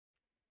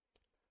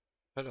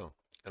Hello,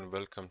 and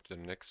welcome to the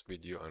next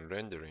video on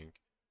rendering,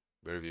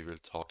 where we will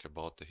talk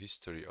about the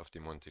history of the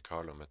Monte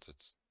Carlo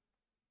methods.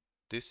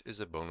 This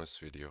is a bonus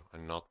video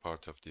and not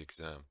part of the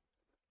exam.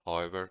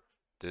 However,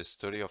 the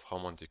story of how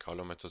Monte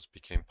Carlo methods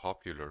became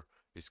popular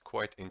is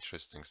quite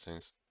interesting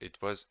since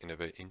it was in a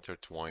way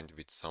intertwined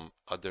with some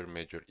other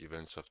major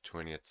events of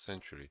 20th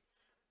century.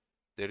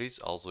 There is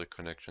also a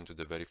connection to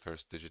the very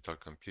first digital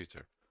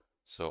computer,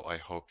 so I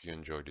hope you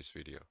enjoy this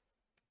video.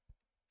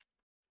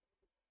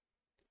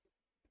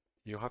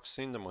 You have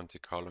seen the Monte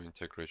Carlo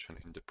integration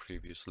in the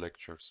previous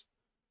lectures.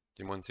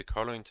 The Monte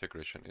Carlo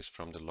integration is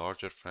from the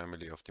larger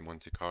family of the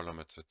Monte Carlo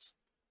methods.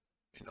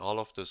 In all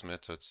of those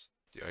methods,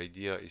 the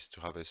idea is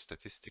to have a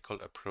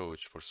statistical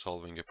approach for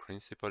solving a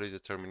principally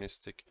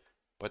deterministic,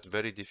 but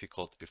very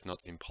difficult if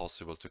not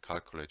impossible to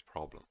calculate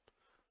problem.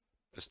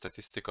 A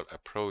statistical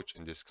approach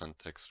in this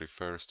context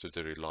refers to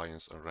the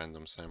reliance on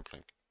random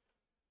sampling.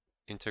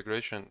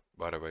 Integration,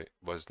 by the way,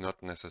 was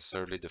not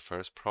necessarily the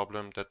first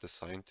problem that the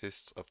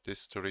scientists of this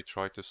story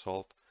tried to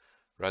solve.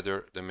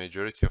 Rather, the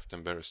majority of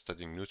them were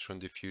studying neutron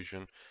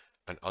diffusion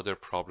and other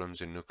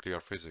problems in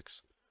nuclear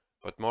physics,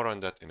 but more on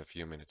that in a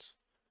few minutes.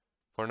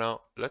 For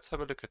now, let's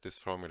have a look at this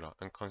formula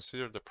and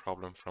consider the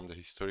problem from the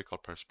historical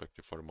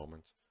perspective for a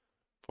moment.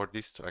 For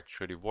this to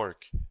actually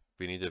work,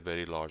 we need a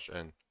very large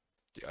n.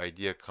 The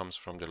idea comes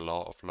from the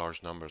law of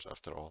large numbers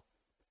after all.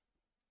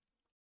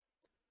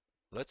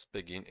 Let's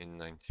begin in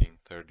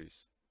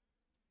 1930s.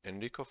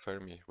 Enrico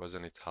Fermi was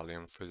an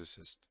Italian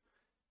physicist.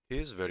 He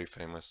is very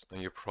famous,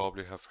 and you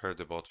probably have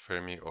heard about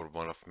Fermi or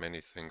one of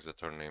many things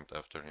that are named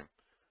after him,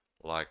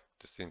 like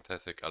the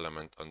synthetic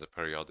element on the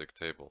periodic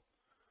table.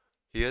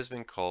 He has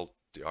been called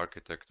the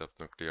architect of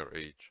nuclear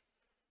age.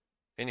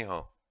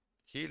 Anyhow,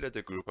 he led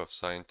a group of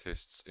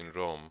scientists in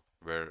Rome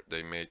where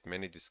they made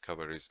many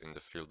discoveries in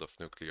the field of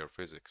nuclear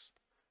physics.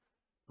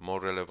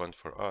 More relevant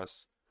for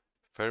us,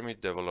 Fermi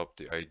developed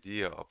the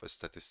idea of a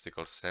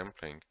statistical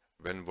sampling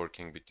when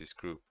working with this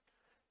group.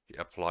 He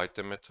applied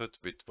the method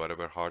with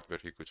whatever hardware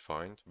he could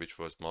find, which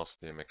was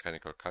mostly a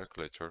mechanical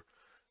calculator,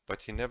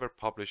 but he never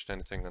published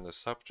anything on the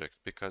subject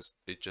because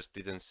it just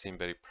didn't seem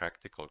very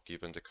practical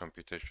given the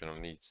computational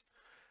needs,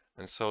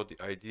 and so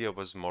the idea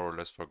was more or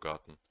less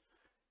forgotten.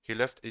 He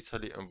left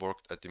Italy and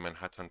worked at the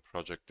Manhattan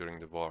Project during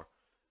the war.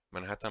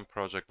 Manhattan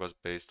Project was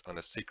based on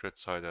a secret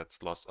site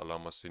at Los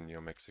Alamos in New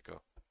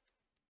Mexico.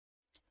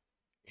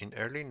 In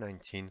early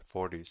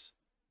 1940s,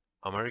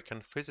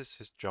 American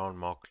physicist John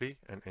Mauchly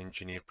and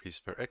engineer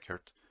Presper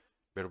Eckert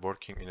were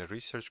working in a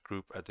research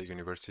group at the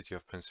University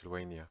of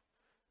Pennsylvania.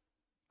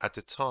 At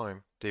the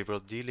time, they were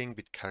dealing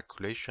with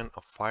calculation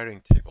of firing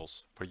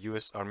tables for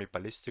US Army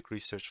Ballistic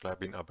Research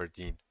Lab in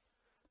Aberdeen.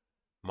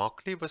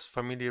 Mauchly was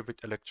familiar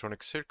with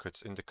electronic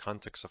circuits in the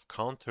context of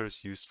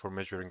counters used for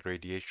measuring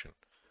radiation.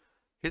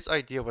 His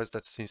idea was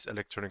that since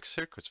electronic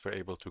circuits were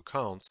able to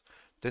count,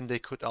 then they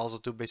could also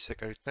do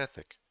basic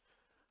arithmetic.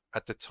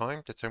 At the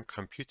time, the term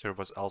computer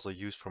was also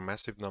used for a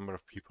massive number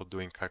of people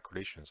doing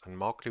calculations, and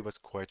Mauchly was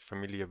quite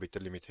familiar with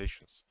the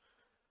limitations.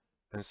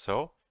 And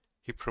so,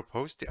 he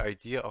proposed the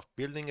idea of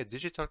building a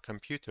digital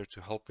computer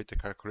to help with the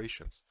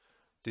calculations.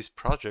 This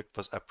project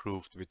was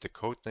approved with the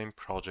codename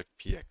Project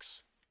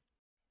PX.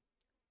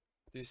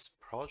 This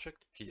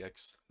Project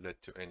PX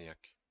led to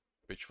ENIAC,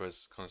 which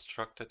was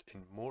constructed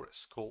in Moore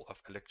School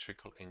of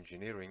Electrical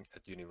Engineering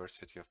at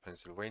University of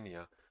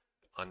Pennsylvania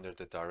under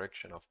the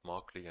direction of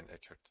Mauchly and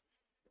Eckert.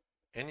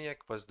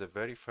 ENIAC was the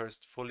very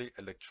first fully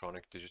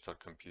electronic digital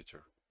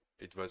computer.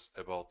 It was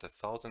about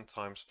 1,000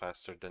 times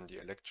faster than the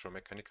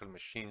electromechanical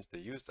machines they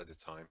used at the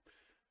time,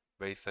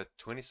 weighed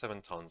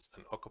 27 tons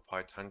and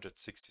occupied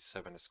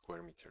 167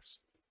 square meters.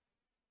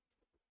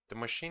 The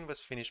machine was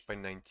finished by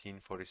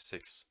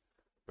 1946,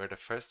 where the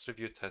first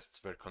review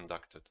tests were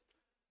conducted.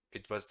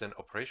 It was then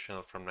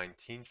operational from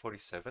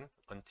 1947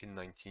 until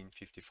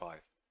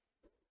 1955.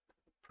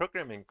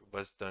 Programming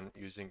was done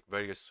using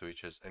various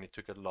switches, and it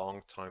took a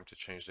long time to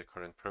change the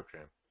current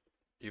program.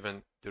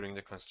 Even during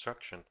the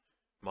construction,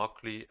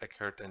 Mauchly,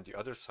 Eckert, and the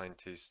other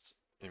scientists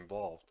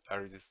involved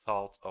already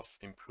thought of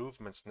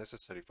improvements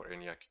necessary for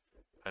ENIAC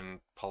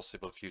and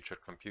possible future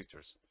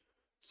computers,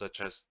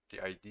 such as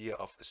the idea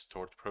of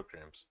stored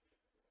programs.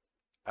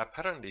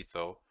 Apparently,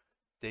 though,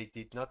 they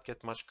did not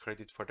get much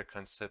credit for the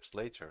concepts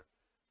later,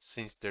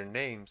 since their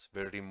names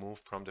were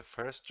removed from the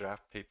first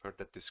draft paper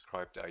that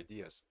described the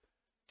ideas.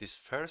 This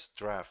first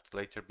draft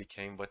later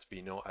became what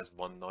we know as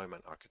von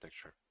Neumann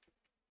architecture.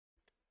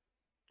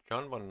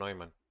 John von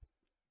Neumann.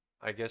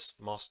 I guess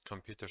most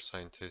computer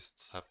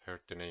scientists have heard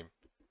the name.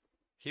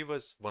 He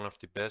was one of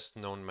the best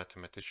known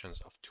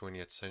mathematicians of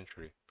 20th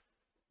century.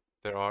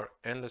 There are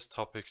endless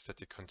topics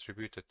that he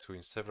contributed to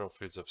in several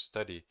fields of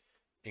study,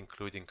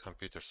 including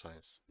computer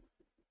science.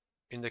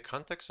 In the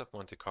context of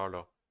Monte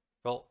Carlo,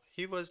 well,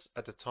 he was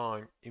at the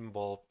time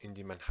involved in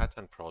the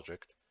Manhattan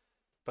Project,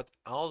 but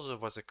also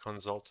was a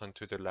consultant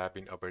to the lab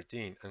in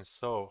Aberdeen and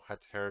so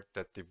had heard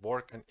that the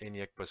work on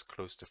ENIAC was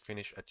close to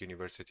finish at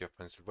University of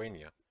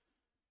Pennsylvania.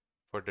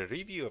 For the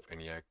review of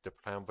ENIAC, the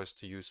plan was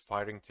to use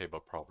firing table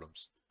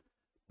problems.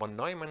 Von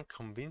Neumann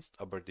convinced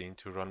Aberdeen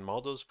to run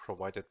models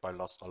provided by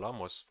Los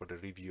Alamos for the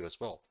review as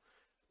well,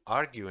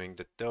 arguing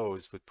that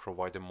those would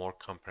provide a more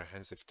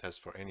comprehensive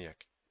test for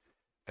ENIAC.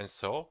 And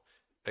so,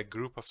 a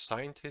group of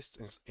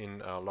scientists in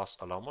Los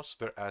Alamos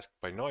were asked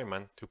by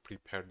Neumann to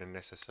prepare the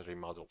necessary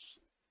models.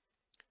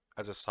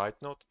 As a side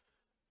note,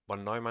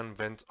 von Neumann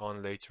went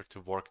on later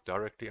to work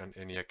directly on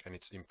ENIAC and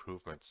its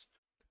improvements.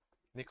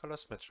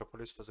 Nicholas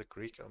Metropolis was a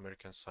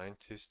Greek-American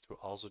scientist who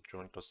also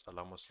joined Los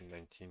Alamos in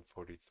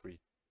 1943.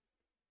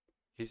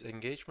 His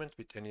engagement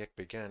with ENIAC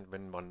began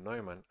when von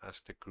Neumann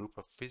asked a group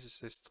of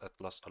physicists at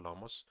Los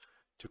Alamos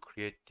to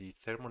create the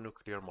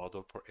thermonuclear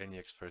model for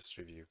ENIAC's first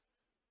review.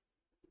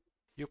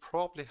 You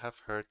probably have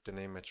heard the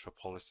name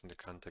Metropolis in the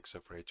context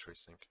of ray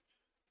tracing.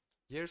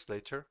 Years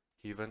later,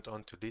 he went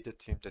on to lead a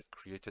team that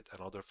created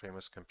another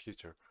famous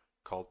computer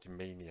called the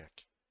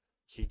Maniac.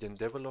 He then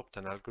developed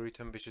an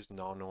algorithm which is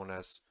now known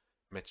as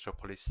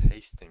Metropolis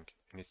Hasting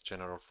in its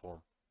general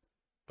form.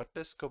 But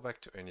let's go back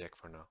to ENIAC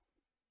for now.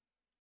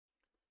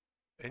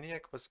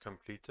 ENIAC was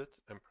completed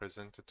and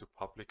presented to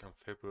public on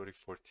February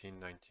 14,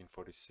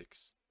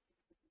 1946.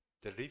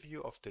 The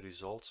review of the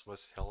results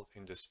was held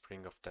in the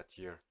spring of that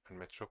year, and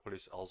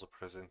Metropolis also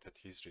presented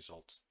his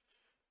results.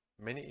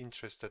 Many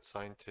interested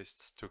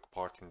scientists took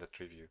part in that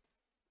review.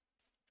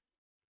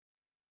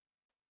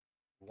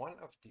 One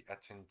of the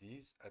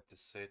attendees at the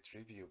said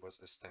review was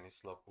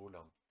Stanislav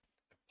Ulam,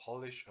 a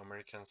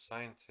Polish-American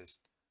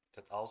scientist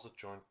that also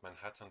joined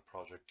Manhattan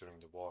Project during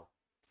the war.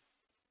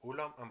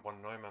 Ulam and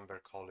von Neumann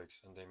were colleagues,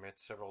 and they made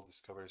several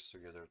discoveries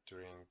together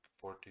during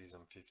 40s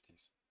and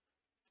 50s.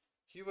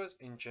 He was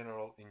in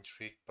general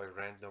intrigued by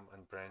random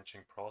and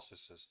branching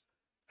processes,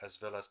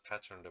 as well as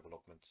pattern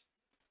development.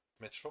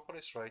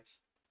 Metropolis writes,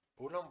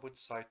 Ulam would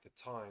cite the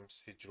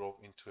times he drove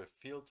into a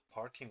field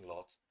parking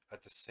lot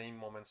at the same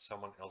moment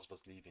someone else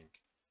was leaving.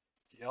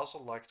 He also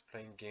liked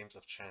playing games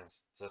of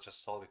chance, such as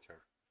solitaire.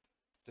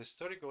 The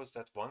story goes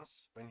that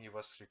once, when he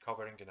was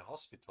recovering in a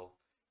hospital,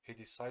 he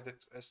decided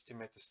to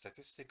estimate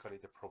statistically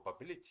the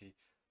probability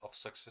of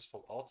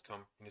successful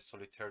outcome in a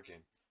solitaire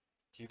game.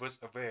 He was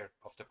aware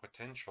of the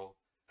potential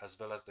as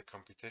well as the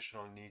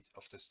computational needs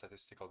of the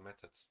statistical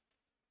methods.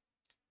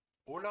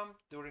 Ulam,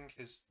 during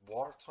his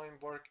wartime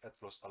work at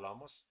Los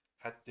Alamos,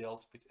 had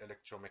dealt with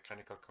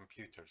electromechanical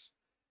computers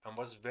and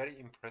was very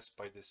impressed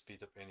by the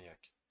speed of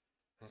ENIAC.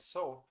 And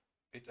so,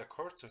 it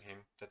occurred to him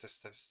that the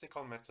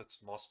statistical methods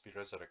must be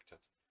resurrected,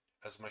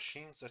 as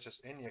machines such as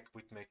ENIAC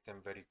would make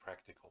them very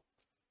practical.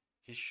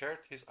 He shared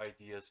his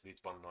ideas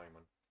with von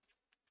Neumann.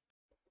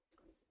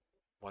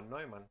 Von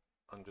Neumann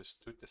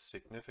understood the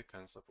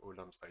significance of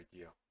Ulam's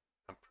idea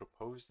and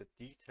proposed a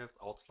detailed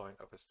outline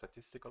of a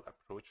statistical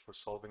approach for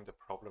solving the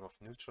problem of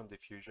neutron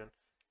diffusion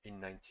in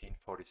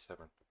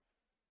 1947.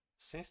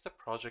 Since the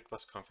project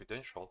was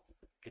confidential,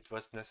 it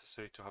was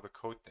necessary to have a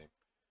code name.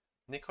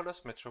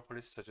 Nicholas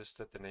Metropolis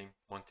suggested the name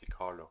Monte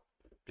Carlo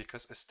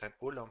because Stan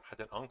Ulam had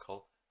an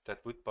uncle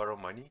that would borrow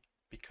money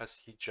because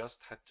he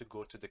just had to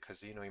go to the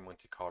casino in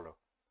Monte Carlo.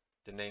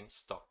 The name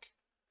stuck.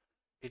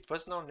 It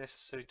was now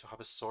necessary to have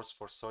a source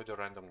for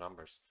pseudo-random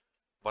numbers.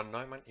 Von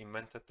Neumann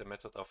invented the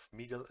method of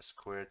middle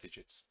square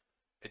digits.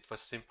 It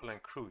was simple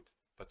and crude,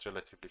 but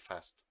relatively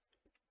fast.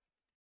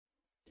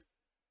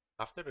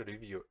 After the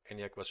review,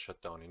 ENIAC was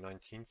shut down in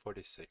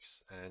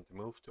 1946 and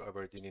moved to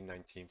Aberdeen in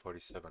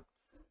 1947,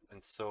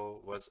 and so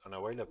was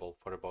unavailable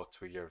for about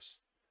 2 years.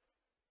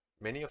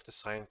 Many of the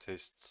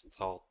scientists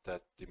thought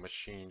that the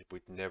machine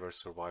would never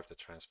survive the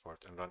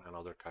transport and run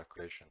another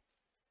calculation.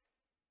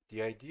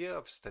 The idea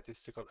of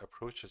statistical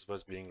approaches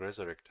was being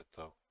resurrected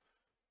though.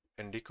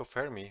 Enrico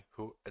Fermi,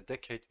 who a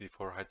decade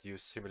before had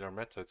used similar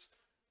methods,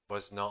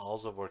 was now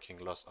also working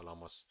Los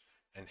Alamos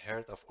and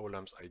heard of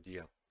Ulam's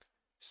idea.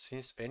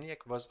 Since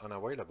ENIAC was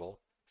unavailable,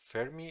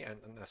 Fermi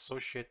and an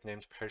associate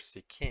named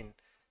Percy Kin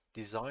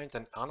designed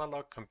an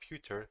analog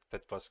computer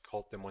that was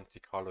called the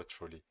Monte Carlo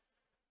trolley,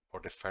 or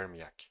the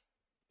Fermiac.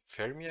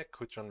 Fermiac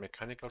could run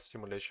mechanical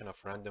simulation of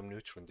random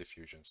neutron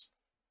diffusions.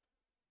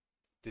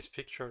 This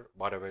picture,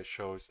 by the way,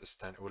 shows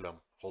Stan Ulam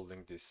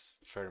holding this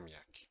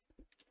Fermiac.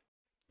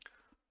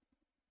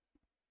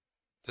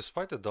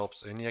 Despite the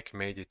doubts, ENIAC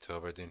made it to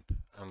Aberdeen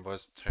and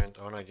was turned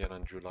on again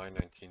on July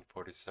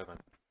 1947.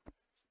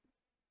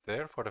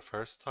 There, for the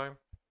first time,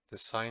 the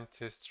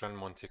scientists ran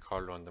Monte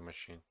Carlo on the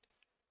machine.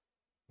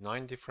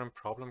 9 different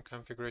problem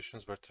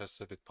configurations were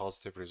tested with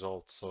positive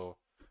results, so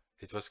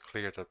it was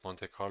clear that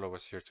Monte Carlo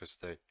was here to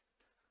stay.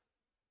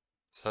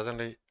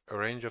 Suddenly, a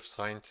range of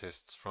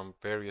scientists from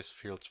various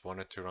fields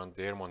wanted to run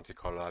their Monte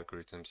Carlo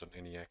algorithms on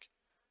ENIAC.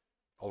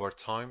 Over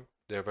time,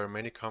 there were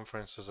many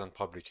conferences and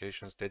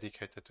publications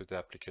dedicated to the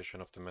application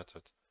of the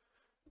method.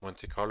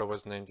 Monte Carlo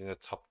was named in the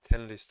top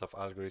 10 list of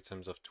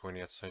algorithms of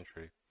 20th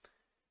century.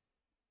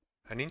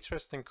 An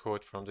interesting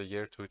quote from the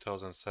year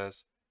 2000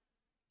 says,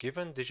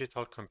 "Given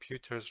digital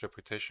computers'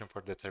 reputation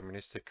for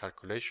deterministic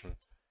calculation,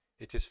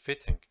 it is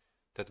fitting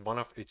that one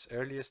of its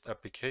earliest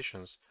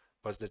applications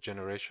was the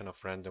generation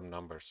of random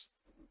numbers."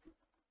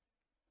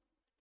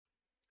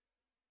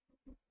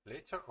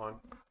 Later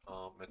on,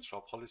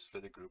 Metropolis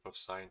led a group of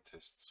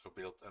scientists who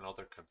built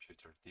another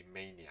computer, the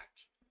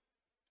MANIAC,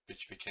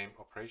 which became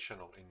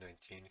operational in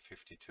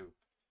 1952.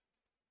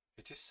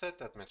 It is said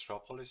that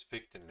Metropolis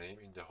picked the name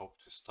in the hope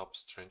to stop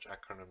strange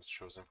acronyms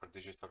chosen for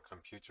digital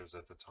computers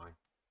at the time.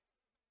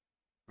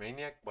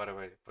 MANIAC, by the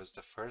way, was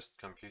the first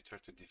computer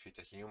to defeat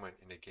a human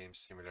in a game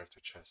similar to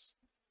chess.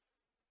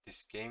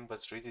 This game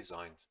was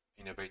redesigned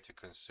in a way to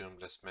consume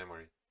less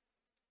memory.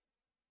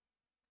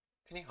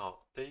 Anyhow,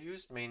 they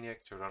used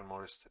MANIAC to run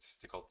more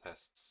statistical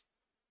tests,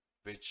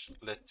 which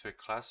led to a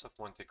class of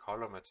Monte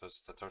Carlo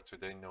methods that are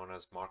today known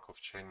as Markov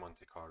chain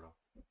Monte Carlo.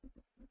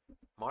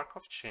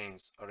 Markov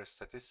chains are a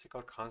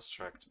statistical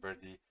construct where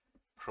the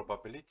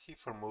probability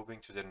for moving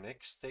to the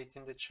next state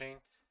in the chain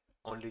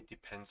only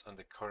depends on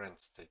the current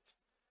state,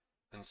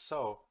 and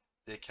so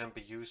they can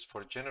be used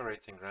for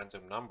generating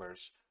random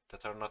numbers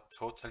that are not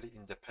totally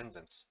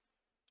independent.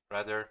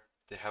 Rather,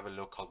 they have a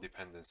local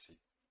dependency.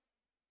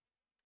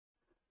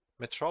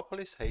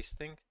 Metropolis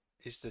hasting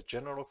is the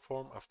general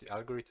form of the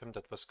algorithm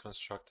that was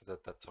constructed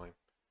at that time.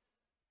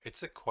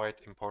 It's a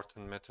quite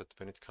important method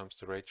when it comes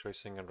to ray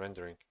tracing and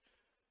rendering.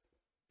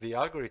 The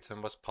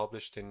algorithm was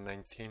published in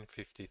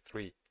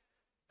 1953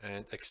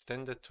 and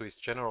extended to its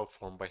general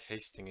form by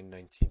Hastings in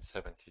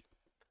 1970.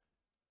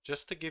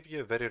 Just to give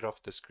you a very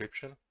rough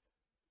description,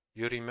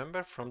 you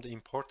remember from the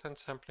important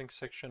sampling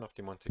section of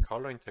the Monte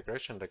Carlo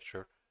integration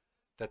lecture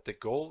that the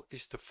goal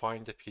is to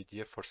find a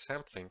PDF for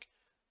sampling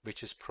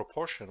which is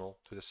proportional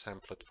to the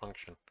sampled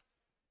function.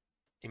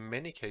 In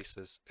many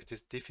cases, it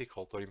is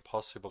difficult or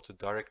impossible to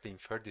directly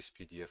infer this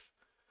PDF.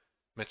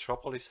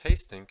 Metropolis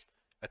Hastings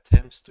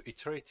attempts to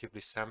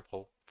iteratively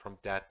sample from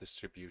that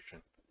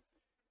distribution.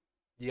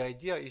 The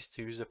idea is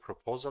to use a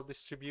proposal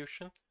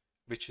distribution,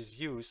 which is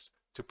used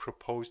to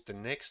propose the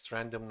next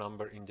random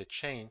number in the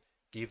chain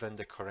given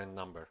the current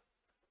number.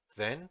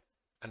 Then,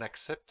 an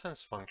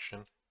acceptance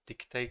function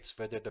dictates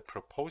whether the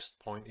proposed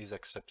point is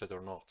accepted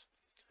or not.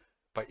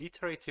 By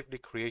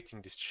iteratively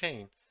creating this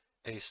chain,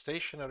 a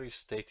stationary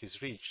state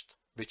is reached,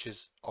 which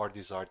is our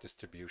desired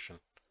distribution.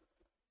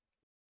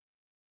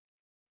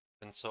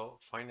 And so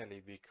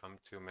finally we come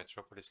to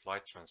Metropolis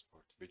Light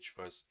Transport, which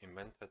was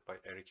invented by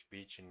Eric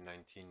Veach in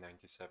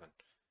 1997.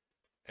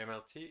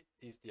 MLT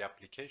is the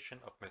application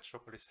of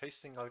Metropolis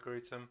Hastings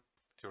algorithm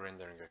to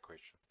rendering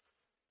equation.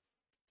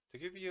 To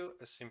give you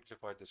a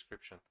simplified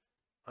description,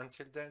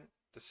 until then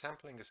the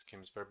sampling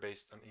schemes were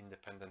based on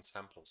independent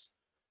samples.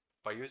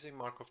 By using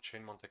Markov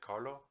chain Monte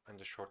Carlo and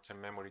the short-term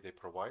memory they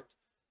provide,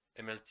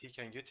 MLT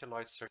can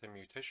utilize certain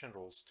mutation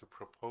rules to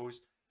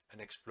propose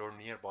and explore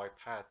nearby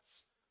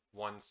paths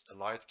once a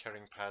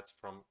light-carrying path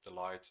from the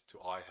light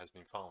to I has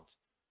been found.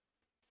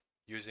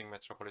 Using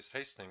Metropolis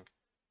Hastings,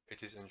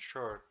 it is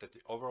ensured that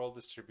the overall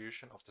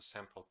distribution of the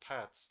sample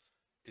paths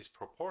is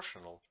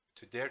proportional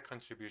to their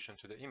contribution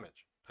to the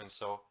image, and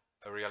so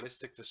a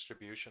realistic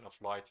distribution of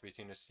light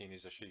within a scene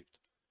is achieved.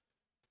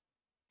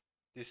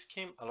 This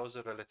scheme allows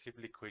a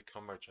relatively quick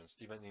convergence,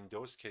 even in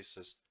those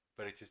cases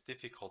where it is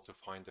difficult to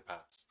find the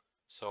paths.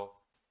 So,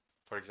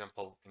 for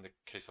example, in the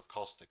case of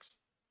caustics.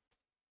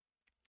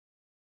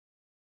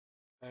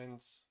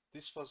 And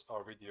this was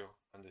our video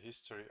on the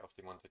history of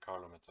the Monte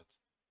Carlo method.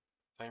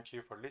 Thank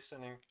you for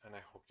listening, and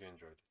I hope you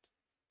enjoyed.